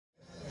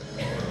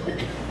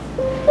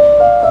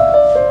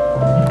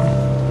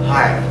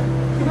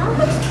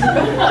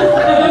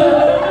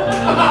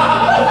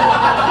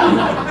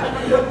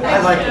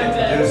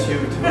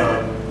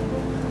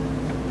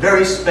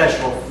very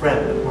special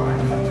friend of mine.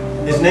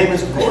 His name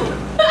is Gordon.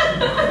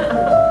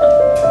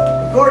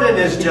 Gordon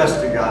is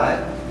just a guy,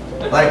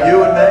 like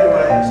you in many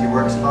ways. He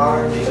works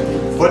hard, he's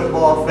a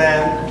football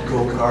fan,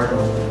 go-karter.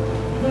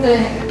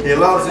 He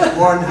loves his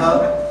corn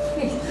hub.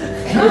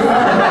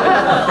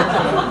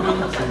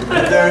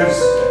 But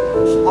there's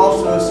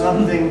also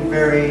something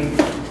very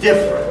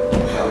different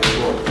about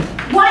Gordon.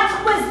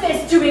 What was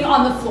this doing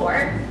on the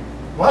floor?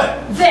 What?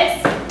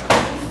 This!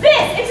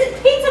 It's a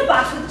pizza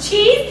box with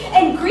cheese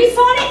and grease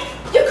on it.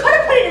 You could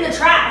have put it in the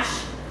trash.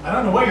 I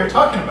don't know what you're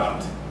talking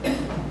about.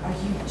 Are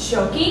you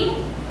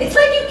joking? It's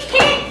like you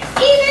can't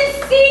even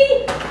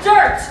see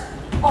dirt.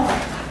 Oh my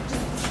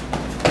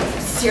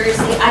God.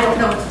 Seriously, I don't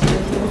know what to do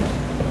with you.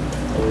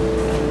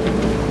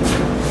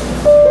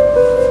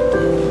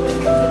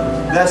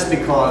 That's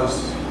because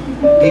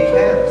he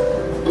can't.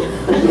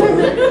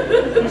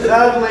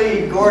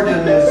 Sadly,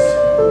 Gordon is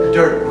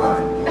dirt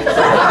blind.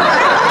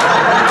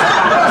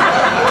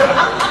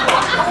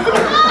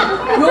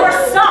 Your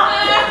sock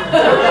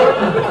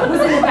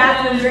was in the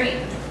bathroom drain.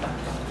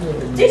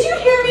 Did you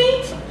hear me?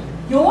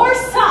 Your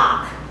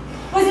sock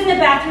was in the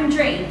bathroom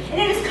drain,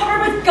 and it is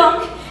covered with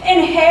gunk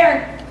and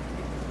hair.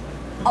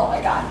 Oh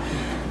my God.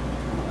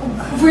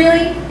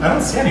 Really? I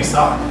don't see any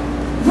sock.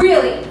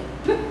 Really?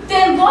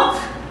 Then look.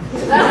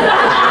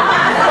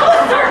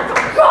 Closer!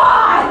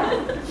 God!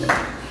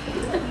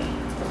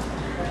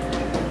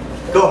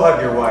 Go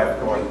hug your wife,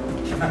 Gordon.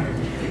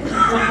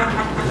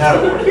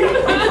 That'll work.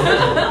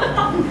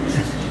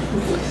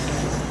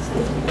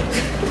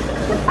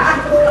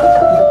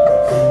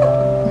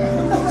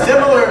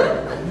 Similar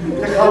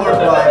to color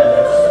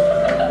blindness,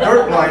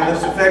 dirt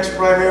blindness affects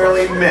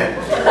primarily men.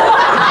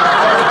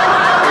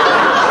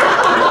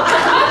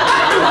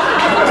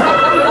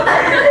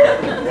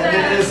 And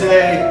it is a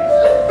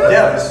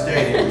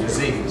devastating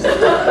disease.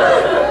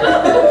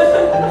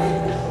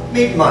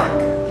 Meet Mike.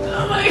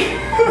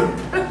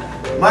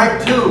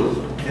 Mike,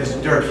 too, is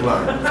dirt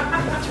blind.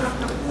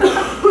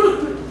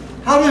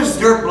 How does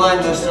dirt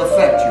blindness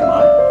affect you,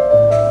 Mike?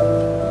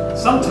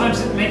 Sometimes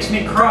it makes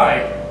me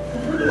cry.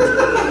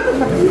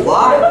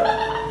 Why?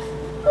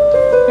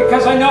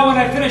 Because I know when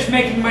I finish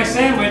making my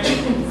sandwich,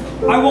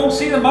 I won't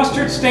see the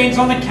mustard stains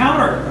on the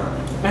counter,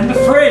 and the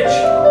fridge,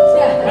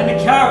 and the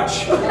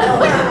couch,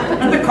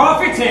 and the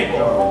coffee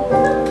table,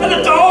 and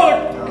the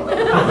dog.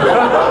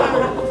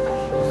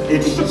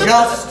 It's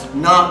just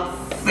not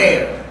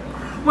fair.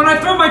 When I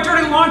throw my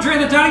dirty laundry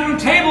on the dining room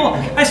table,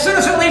 as soon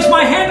as it leaves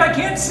my hand, I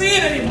can't see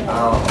it anymore.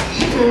 Oh.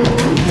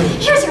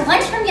 Here's your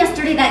lunch from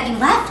yesterday that you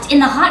left in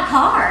the hot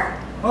car.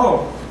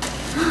 Oh,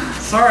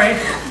 sorry.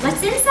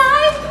 What's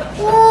inside?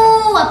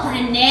 Oh, a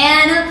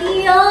banana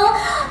peel,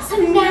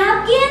 some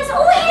napkins,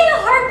 oh hey, a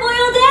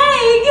hard-boiled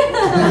egg.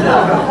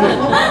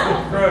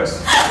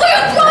 Gross. Will you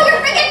throw your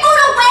freaking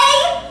food away?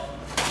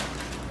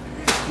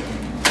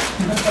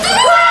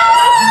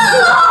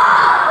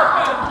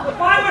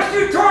 Why must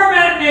you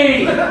torment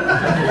me?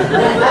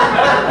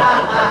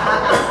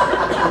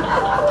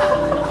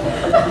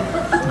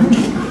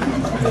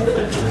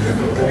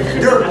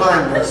 Dirt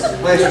blindness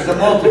places a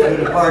multitude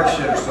of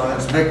hardships on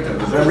its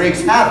victims and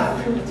wreaks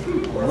havoc in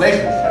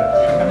relationships.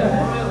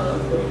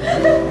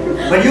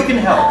 But you can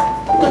help.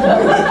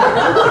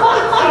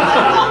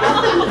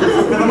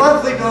 With a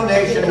monthly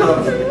donation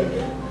of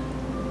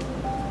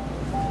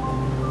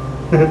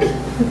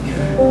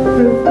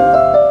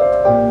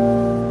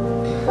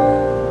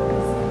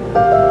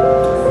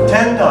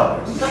 $10.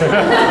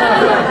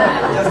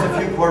 Just a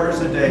few quarters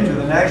a day to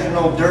the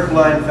National Dirt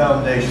Blind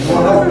Foundation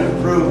will help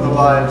improve the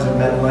lives of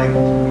men like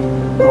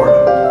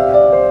Gordon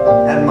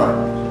and Mike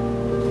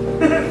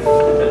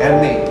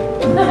and me.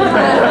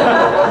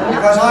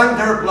 Because I'm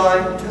dirt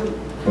blind too.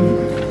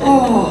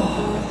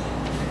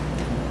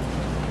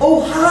 Oh,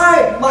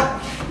 hi!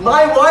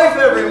 My wife,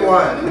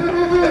 everyone!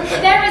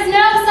 There is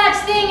no such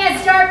thing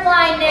as dirt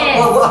blindness.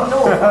 Well, no,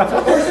 of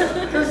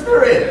course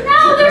there is.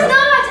 No, there's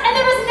not. And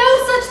there is no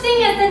such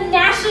thing as the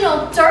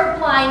National Dirt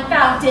Blind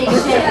Foundation.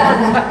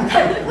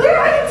 Where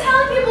are you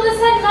telling people to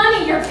send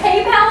money? Your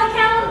PayPal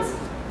account?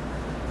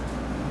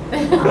 Your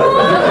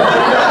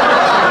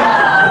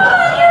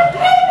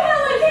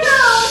PayPal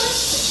account!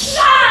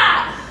 Ah!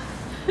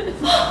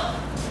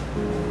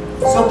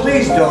 So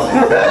please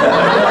donate.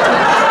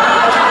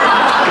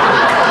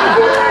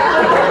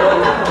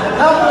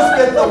 Help us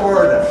get the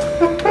word out.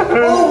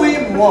 All we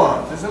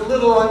want is a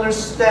little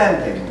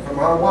understanding from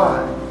our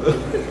wives.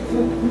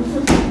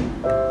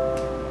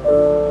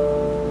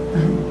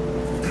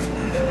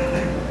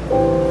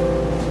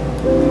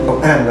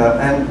 Oh,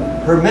 and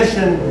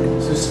permission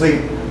to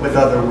sleep with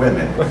other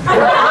women.